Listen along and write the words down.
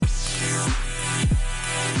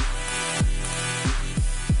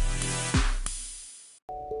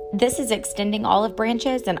This is Extending Olive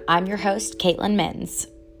Branches, and I'm your host, Caitlin Menz.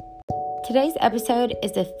 Today's episode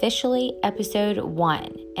is officially episode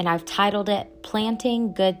 1, and I've titled it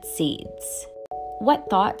Planting Good Seeds. What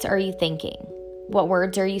thoughts are you thinking? What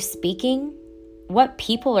words are you speaking? What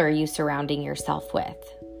people are you surrounding yourself with?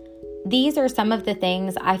 These are some of the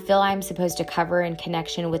things I feel I'm supposed to cover in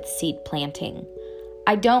connection with seed planting.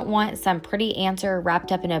 I don't want some pretty answer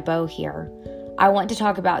wrapped up in a bow here. I want to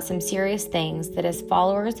talk about some serious things that as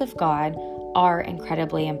followers of God are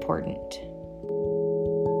incredibly important.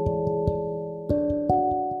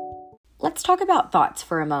 Let's talk about thoughts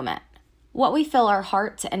for a moment. What we fill our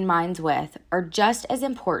hearts and minds with are just as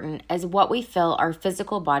important as what we fill our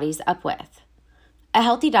physical bodies up with. A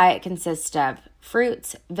healthy diet consists of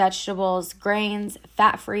fruits, vegetables, grains,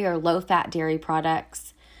 fat-free or low-fat dairy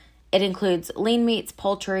products. It includes lean meats,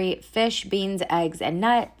 poultry, fish, beans, eggs, and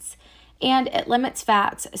nuts. And it limits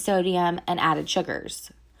fats, sodium, and added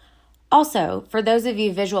sugars. Also, for those of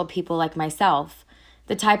you visual people like myself,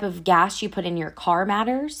 the type of gas you put in your car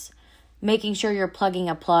matters. Making sure you're plugging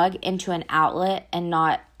a plug into an outlet and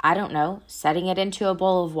not, setting it into a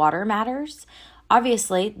bowl of water matters.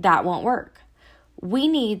 Obviously, that won't work. We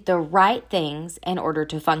need the right things in order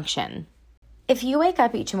to function. If you wake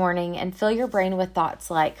up each morning and fill your brain with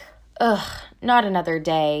thoughts like, not another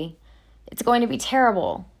day, it's going to be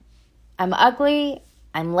terrible, I'm ugly,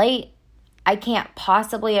 I'm late, I can't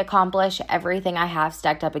possibly accomplish everything I have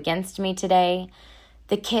stacked up against me today,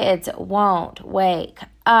 the kids won't wake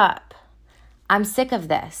up, I'm sick of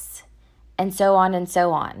this, and so on and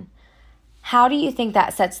so on. How do you think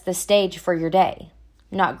that sets the stage for your day?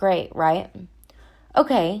 Not great, right?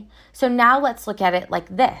 Okay, so now let's look at it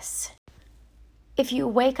like this. If you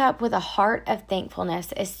wake up with a heart of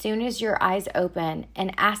thankfulness as soon as your eyes open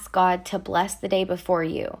and ask God to bless the day before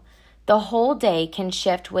you, the whole day can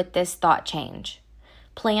shift with this thought change.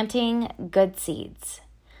 Planting good seeds.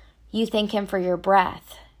 You thank Him for your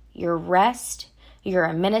breath, your rest, your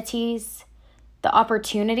amenities, the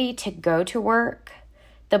opportunity to go to work,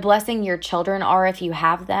 the blessing your children are if you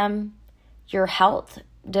have them, your health,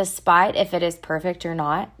 despite if it is perfect or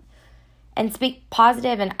not, and speak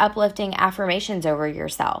positive and uplifting affirmations over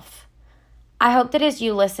yourself. I hope that as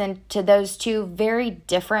you listen to those two very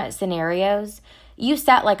different scenarios, you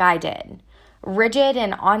sat like I did, rigid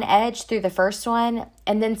and on edge through the first one,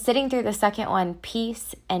 and then sitting through the second one,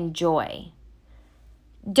 peace and joy.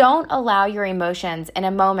 Don't allow your emotions in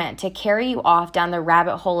a moment to carry you off down the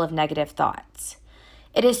rabbit hole of negative thoughts.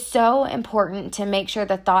 It is so important to make sure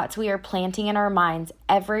the thoughts we are planting in our minds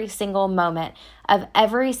every single moment of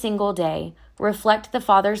every single day reflect the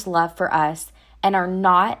Father's love for us and are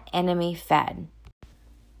not enemy-fed.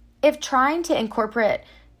 If trying to incorporate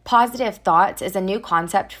positive thoughts is a new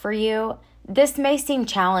concept for you, this may seem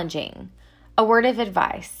challenging. A word of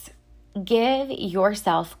advice: give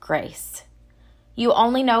yourself grace. You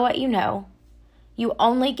only know what you know. You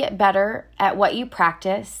only get better at what you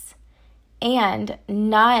practice. And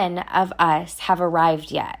none of us have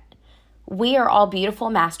arrived yet. We are all beautiful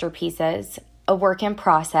masterpieces, a work in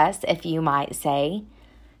process, if you might say,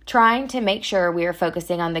 trying to make sure we are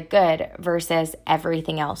focusing on the good versus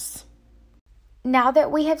everything else. Now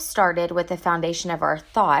that we have started with the foundation of our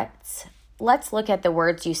thoughts, let's look at the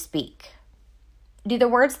words you speak. Do the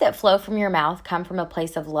words that flow from your mouth come from a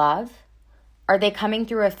place of love? Are they coming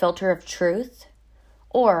through a filter of truth?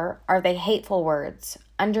 Or are they hateful words,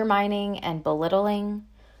 undermining and belittling?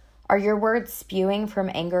 Are your words spewing from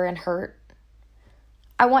anger and hurt?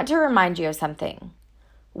 I want to remind you of something.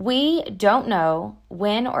 We don't know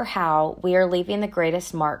when or how we are leaving the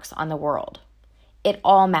greatest marks on the world. It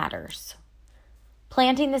all matters.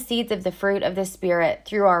 Planting the seeds of the fruit of the Spirit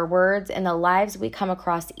through our words and the lives we come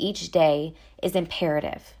across each day is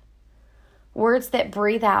imperative. Words that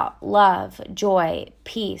breathe out love, joy,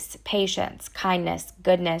 peace, patience, kindness,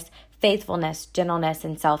 goodness, faithfulness, gentleness,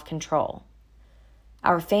 and self-control.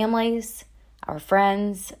 Our families, our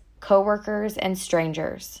friends, coworkers, and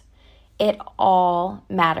strangers. It all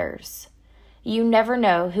matters. You never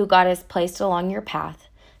know who God has placed along your path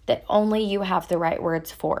that only you have the right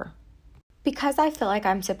words for. Because I feel like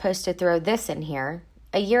I'm supposed to throw this in here,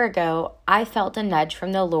 a year ago, I felt a nudge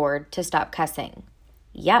from the Lord to stop cussing.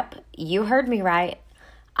 Yep, you heard me right.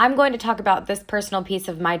 I'm going to talk about this personal piece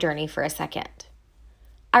of my journey for a second.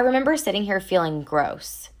 I remember sitting here feeling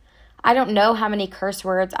gross. I don't know how many curse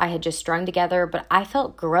words I had just strung together, but I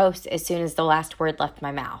felt gross as soon as the last word left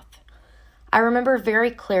my mouth. I remember very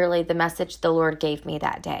clearly the message the Lord gave me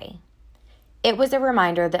that day. It was a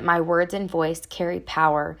reminder that my words and voice carry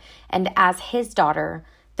power, and as His daughter,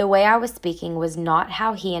 the way I was speaking was not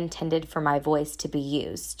how He intended for my voice to be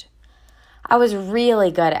used. I was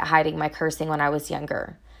really good at hiding my cursing when I was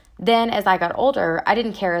younger. Then, as I got older, I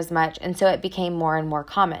didn't care as much, and so it became more and more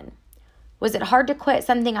common. Was it hard to quit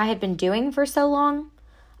something I had been doing for so long?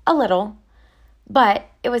 A little, but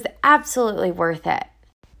it was absolutely worth it.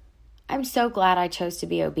 I'm so glad I chose to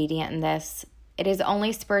be obedient in this. It has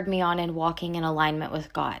only spurred me on in walking in alignment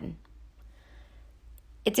with God.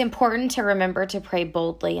 It's important to remember to pray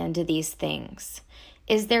boldly into these things.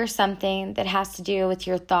 Is there something that has to do with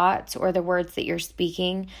your thoughts or the words that you're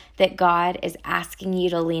speaking that God is asking you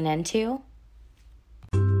to lean into?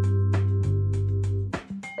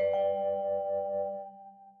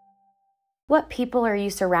 What people are you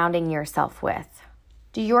surrounding yourself with?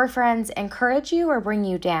 Do your friends encourage you or bring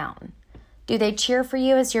you down? Do they cheer for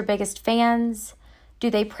you as your biggest fans? Do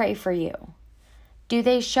they pray for you? Do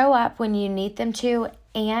they show up when you need them to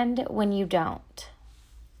and when you don't?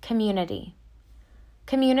 Community.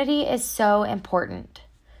 Community is so important.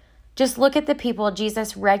 Just look at the people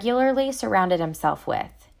Jesus regularly surrounded himself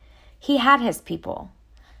with. He had his people.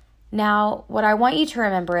 Now, what I want you to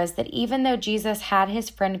remember is that even though Jesus had his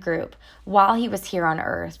friend group while he was here on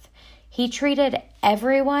earth, he treated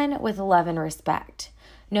everyone with love and respect,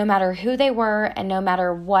 no matter who they were and no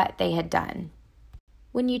matter what they had done.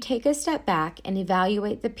 When you take a step back and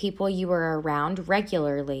evaluate the people you are around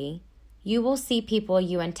regularly, you will see people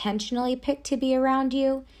you intentionally pick to be around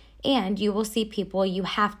you, and you will see people you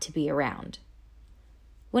have to be around.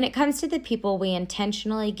 When it comes to the people we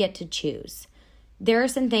intentionally get to choose, there are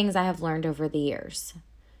some things I have learned over the years.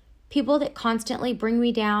 People that constantly bring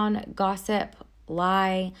me down, gossip,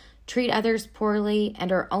 lie, treat others poorly,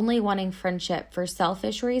 and are only wanting friendship for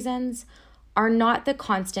selfish reasons are not the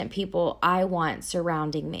constant people I want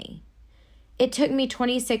surrounding me. It took me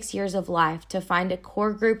 26 years of life to find a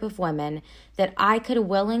core group of women that I could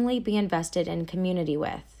willingly be invested in community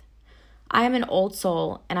with. I am an old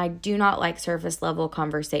soul and I do not like surface level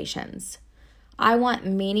conversations. I want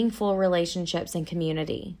meaningful relationships and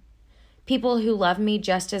community. People who love me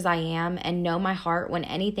just as I am and know my heart when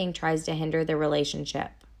anything tries to hinder the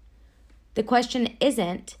relationship. The question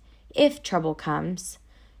isn't if trouble comes.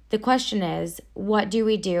 The question is, what do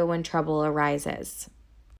we do when trouble arises?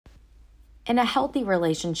 In a healthy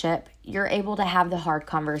relationship, you're able to have the hard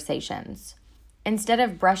conversations. Instead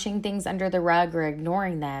of brushing things under the rug or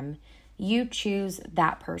ignoring them, you choose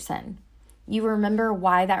that person. You remember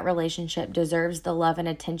why that relationship deserves the love and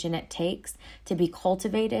attention it takes to be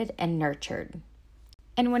cultivated and nurtured.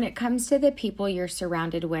 And when it comes to the people you're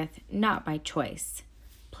surrounded with, not by choice,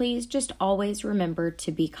 please just always remember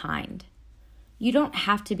to be kind. You don't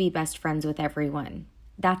have to be best friends with everyone.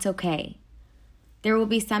 That's okay. There will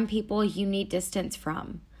be some people you need distance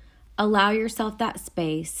from. Allow yourself that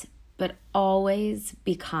space, but always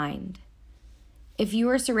be kind. If you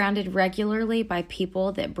are surrounded regularly by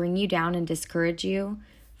people that bring you down and discourage you,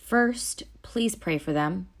 first, please pray for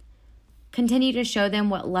them. Continue to show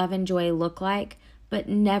them what love and joy look like, but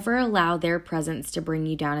never allow their presence to bring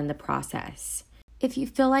you down in the process. If you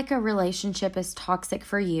feel like a relationship is toxic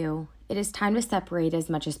for you, it is time to separate as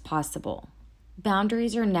much as possible.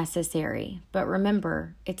 Boundaries are necessary, but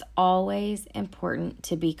remember, it's always important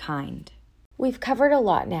to be kind. We've covered a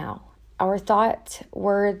lot now. Our thoughts,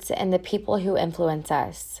 words, and the people who influence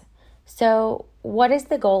us. So, what is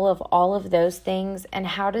the goal of all of those things, and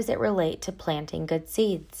how does it relate to planting good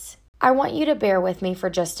seeds? I want you to bear with me for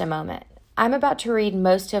just a moment. I'm about to read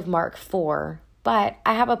most of Mark 4, but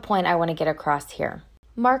I have a point I want to get across here.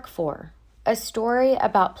 Mark 4, a story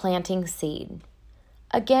about planting seed.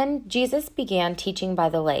 Again, Jesus began teaching by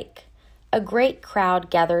the lake. A great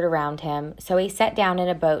crowd gathered around him, so he sat down in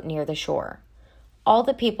a boat near the shore. All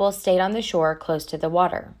the people stayed on the shore close to the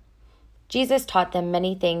water. Jesus taught them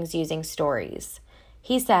many things using stories.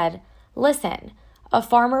 He said, "Listen, a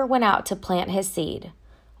farmer went out to plant his seed.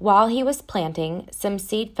 While he was planting, some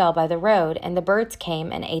seed fell by the road, and the birds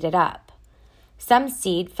came and ate it up. Some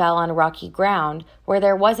seed fell on rocky ground where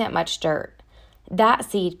there wasn't much dirt. That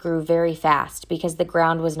seed grew very fast because the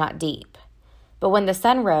ground was not deep. But when the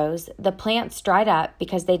sun rose, the plants dried up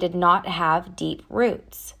because they did not have deep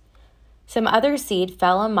roots. Some other seed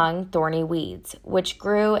fell among thorny weeds, which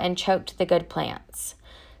grew and choked the good plants.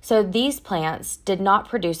 So these plants did not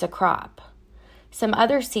produce a crop. Some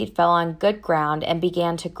other seed fell on good ground and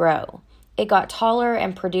began to grow. It got taller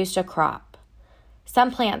and produced a crop.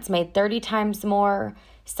 Some plants made 30 times more,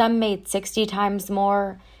 some made 60 times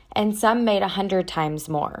more, and some made 100 times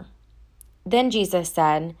more." Then Jesus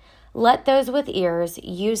said, "Let those with ears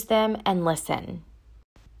use them and listen."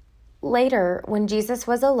 Later, when Jesus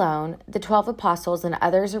was alone, the 12 apostles and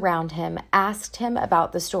others around him asked him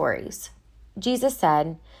about the stories. Jesus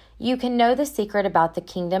said, You can know the secret about the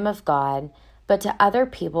kingdom of God, but to other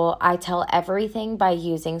people I tell everything by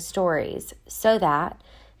using stories, so that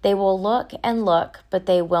they will look and look, but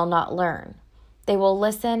they will not learn. They will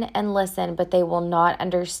listen and listen, but they will not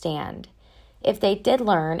understand. If they did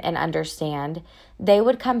learn and understand, they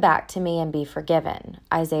would come back to me and be forgiven.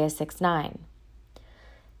 Isaiah 6:9.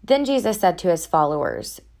 Then Jesus said to his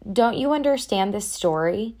followers, "Don't you understand this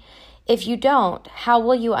story? If you don't, how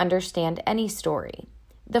will you understand any story?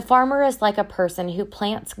 The farmer is like a person who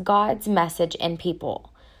plants God's message in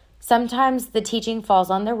people. Sometimes the teaching falls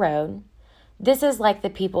on the road. This is like the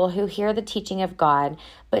people who hear the teaching of God,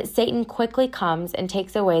 but Satan quickly comes and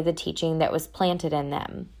takes away the teaching that was planted in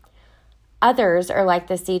them. Others are like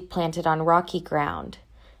the seed planted on rocky ground.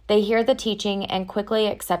 They hear the teaching and quickly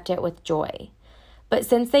accept it with joy. But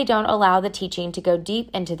since they don't allow the teaching to go deep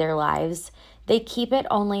into their lives, they keep it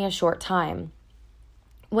only a short time.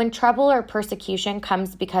 When trouble or persecution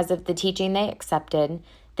comes because of the teaching they accepted,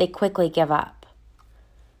 they quickly give up.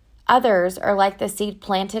 Others are like the seed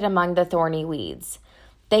planted among the thorny weeds.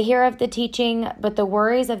 They hear of the teaching, but the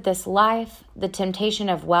worries of this life, the temptation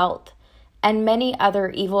of wealth, and many other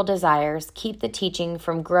evil desires keep the teaching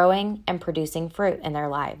from growing and producing fruit in their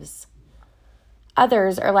lives.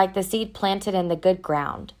 Others are like the seed planted in the good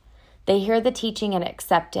ground. They hear the teaching and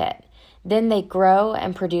accept it. Then they grow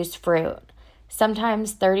and produce fruit,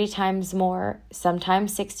 sometimes 30 times more,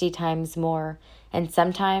 sometimes 60 times more, and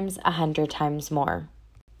sometimes 100 times more."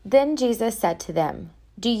 Then Jesus said to them,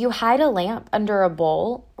 "Do you hide a lamp under a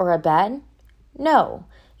bowl or a bed? No,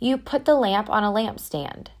 you put the lamp on a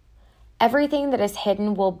lampstand. Everything that is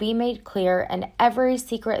hidden will be made clear, and every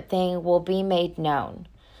secret thing will be made known.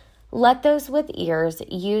 Let those with ears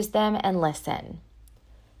use them and listen.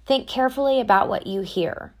 Think carefully about what you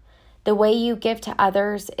hear. The way you give to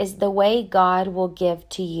others is the way God will give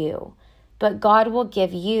to you, but God will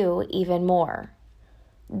give you even more.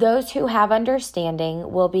 Those who have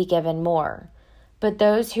understanding will be given more, but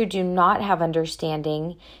those who do not have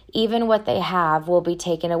understanding, even what they have will be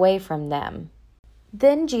taken away from them."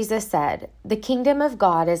 Then Jesus said, "The kingdom of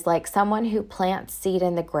God is like someone who plants seed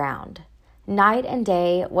in the ground. Night and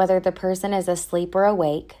day, whether the person is asleep or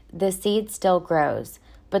awake, the seed still grows,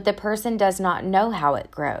 but the person does not know how it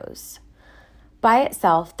grows. By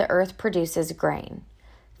itself, the earth produces grain.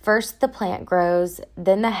 First the plant grows,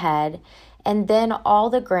 then the head, and then all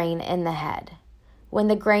the grain in the head. When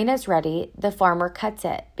the grain is ready, the farmer cuts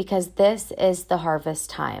it, because this is the harvest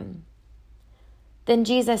time." Then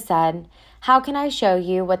Jesus said, "How can I show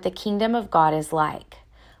you what the kingdom of God is like?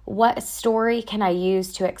 What story can I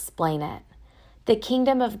use to explain it? The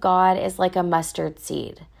kingdom of God is like a mustard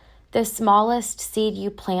seed, the smallest seed you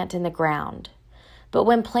plant in the ground. But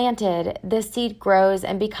when planted, the seed grows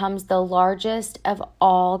and becomes the largest of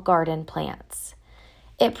all garden plants.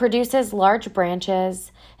 It produces large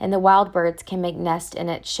branches, and the wild birds can make nests in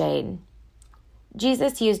its shade."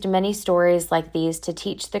 Jesus used many stories like these to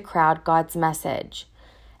teach the crowd God's message,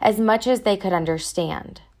 as much as they could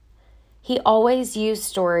understand. He always used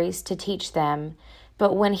stories to teach them,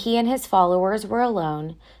 but when he and his followers were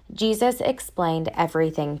alone, Jesus explained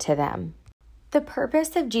everything to them. The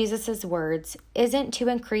purpose of Jesus' words isn't to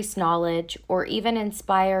increase knowledge or even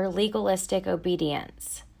inspire legalistic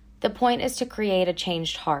obedience. The point is to create a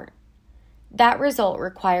changed heart. That result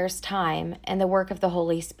requires time and the work of the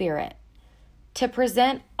Holy Spirit. To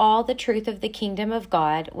present all the truth of the kingdom of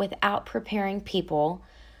God without preparing people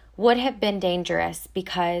would have been dangerous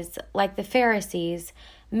because, like the Pharisees,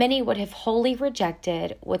 many would have wholly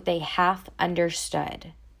rejected what they half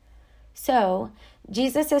understood. So,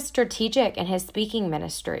 Jesus is strategic in his speaking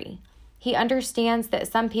ministry. He understands that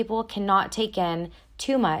some people cannot take in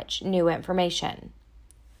too much new information.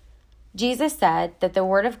 Jesus said that the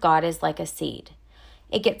Word of God is like a seed.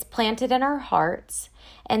 It gets planted in our hearts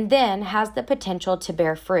and then has the potential to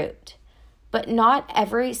bear fruit. But not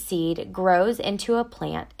every seed grows into a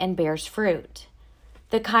plant and bears fruit.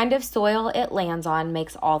 The kind of soil it lands on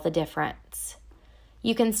makes all the difference.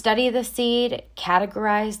 You can study the seed,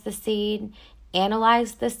 categorize the seed,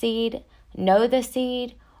 analyze the seed, know the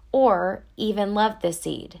seed, or even love the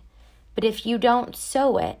seed. But if you don't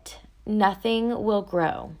sow it, nothing will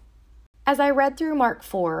grow. As I read through Mark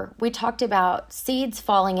 4, we talked about seeds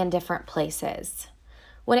falling in different places.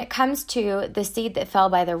 When it comes to the seed that fell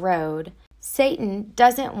by the road, Satan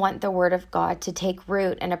doesn't want the word of God to take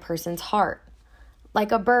root in a person's heart.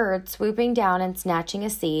 Like a bird swooping down and snatching a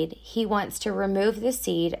seed, he wants to remove the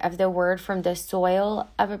seed of the word from the soil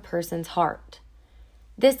of a person's heart.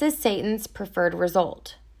 This is Satan's preferred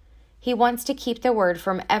result. He wants to keep the word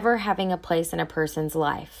from ever having a place in a person's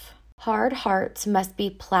life. Hard hearts must be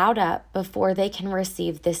plowed up before they can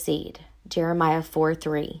receive the seed. Jeremiah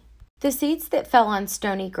 4:3. The seeds that fell on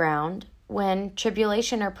stony ground, when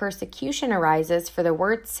tribulation or persecution arises for the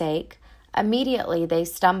word's sake, immediately they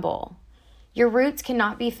stumble. Your roots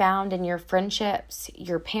cannot be found in your friendships,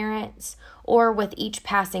 your parents, or with each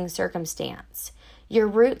passing circumstance. Your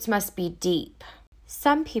roots must be deep.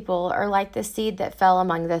 Some people are like the seed that fell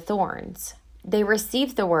among the thorns. They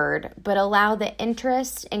receive the word, but allow the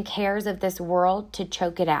interests and cares of this world to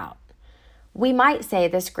choke it out. We might say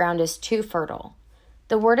this ground is too fertile.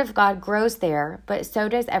 The word of God grows there, but so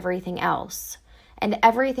does everything else. And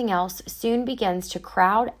everything else soon begins to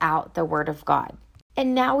crowd out the word of God.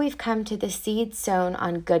 And now we've come to the seed sown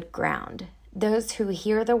on good ground. Those who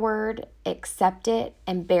hear the word, accept it,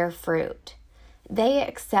 and bear fruit. They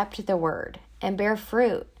accept the word and bear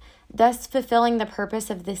fruit, thus fulfilling the purpose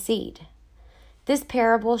of the seed. This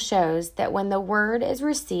parable shows that when the word is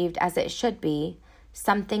received as it should be,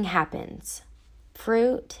 something happens.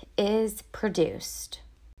 Fruit is produced.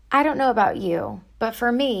 I don't know about you, but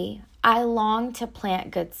for me, I long to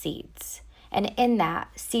plant good seeds, and in that,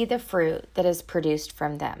 see the fruit that is produced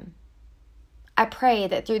from them. I pray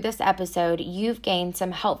that through this episode, you've gained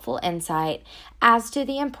some helpful insight as to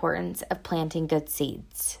the importance of planting good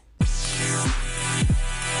seeds.